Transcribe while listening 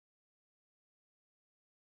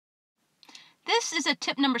This is a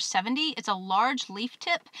tip number 70. It's a large leaf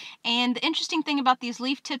tip, and the interesting thing about these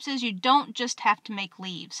leaf tips is you don't just have to make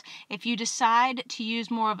leaves. If you decide to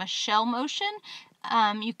use more of a shell motion,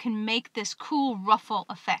 you can make this cool ruffle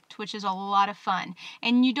effect, which is a lot of fun.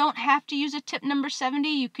 And you don't have to use a tip number 70.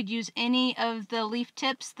 You could use any of the leaf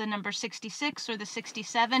tips, the number 66 or the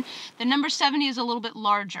 67. The number 70 is a little bit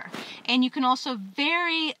larger. And you can also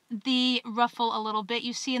vary the ruffle a little bit.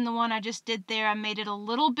 You see in the one I just did there, I made it a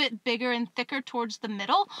little bit bigger and thicker towards the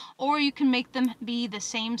middle, or you can make them be the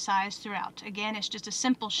same size throughout. Again, it's just a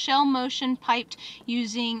simple shell motion piped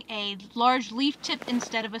using a large leaf tip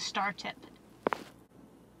instead of a star tip.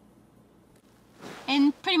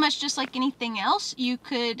 And pretty much just like anything else, you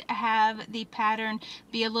could have the pattern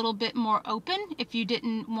be a little bit more open. If you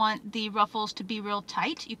didn't want the ruffles to be real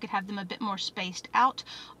tight, you could have them a bit more spaced out,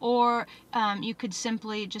 or you could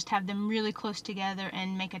simply just have them really close together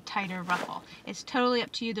and make a tighter ruffle. It's totally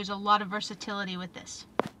up to you. There's a lot of versatility with this.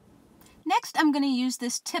 Next, I'm going to use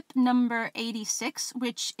this tip number 86,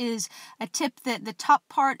 which is a tip that the top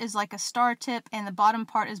part is like a star tip and the bottom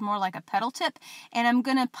part is more like a petal tip. And I'm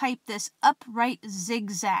going to pipe this upright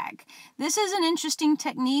zigzag. This is an interesting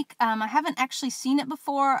technique. I haven't actually seen it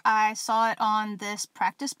before. I saw it on this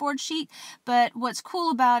practice board sheet. But what's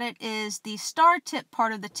cool about it is the star tip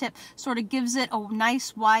part of the tip sort of gives it a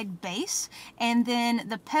nice wide base. And then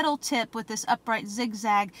the petal tip with this upright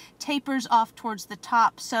zigzag tapers off towards the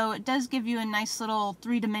top. So it does give you a nice little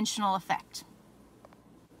three-dimensional effect.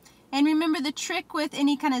 And remember, the trick with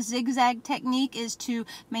any kind of zigzag technique is to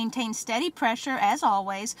maintain steady pressure as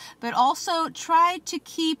always, but also try to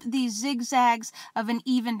keep these zigzags of an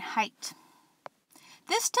even height.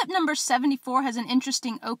 This tip number 74 has an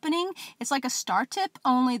interesting opening. It's like a star tip,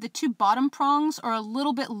 only the two bottom prongs are a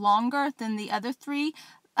little bit longer than the other three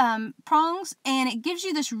prongs, and it gives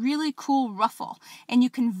you this really cool ruffle. And you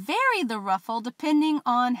can vary the ruffle depending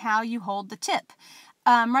on how you hold the tip.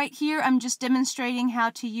 Right here, I'm just demonstrating how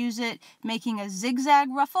to use it, making a zigzag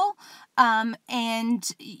ruffle. And,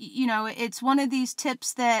 you know, it's one of these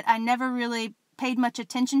tips that I never really paid much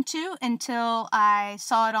attention to until I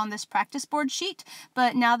saw it on this practice board sheet.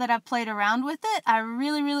 But now that I've played around with it, I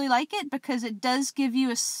really, really like it because it does give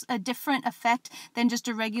you a different effect than just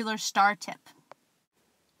a regular star tip.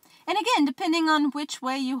 And again, depending on which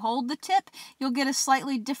way you hold the tip, you'll get a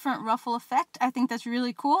slightly different ruffle effect. I think that's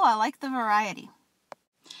really cool. I like the variety.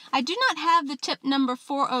 I do not have the tip number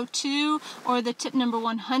 402 or the tip number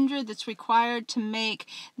 100 that's required to make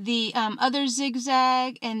the other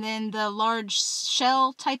zigzag and then the large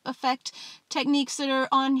shell type effect techniques that are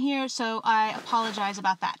on here, so I apologize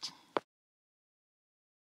about that.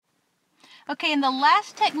 Okay, and the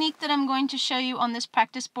last technique that I'm going to show you on this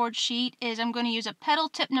practice board sheet is I'm going to use a petal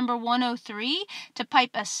tip number 103 to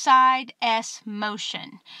pipe a side S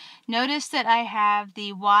motion. Notice that I have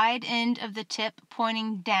the wide end of the tip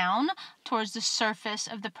pointing down towards the surface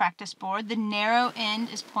of the practice board. The narrow end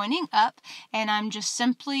is pointing up, and I'm just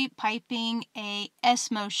simply piping a S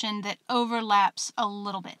motion that overlaps a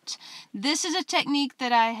little bit. This is a technique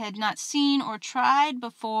that I had not seen or tried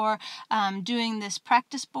before doing this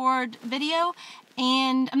practice board video,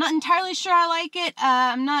 and I'm not entirely sure I like it.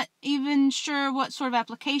 I'm not even sure what sort of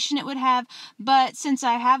application it would have, but since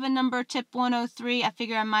I have a number tip 103, I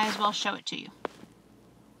figure I might as well show it to you.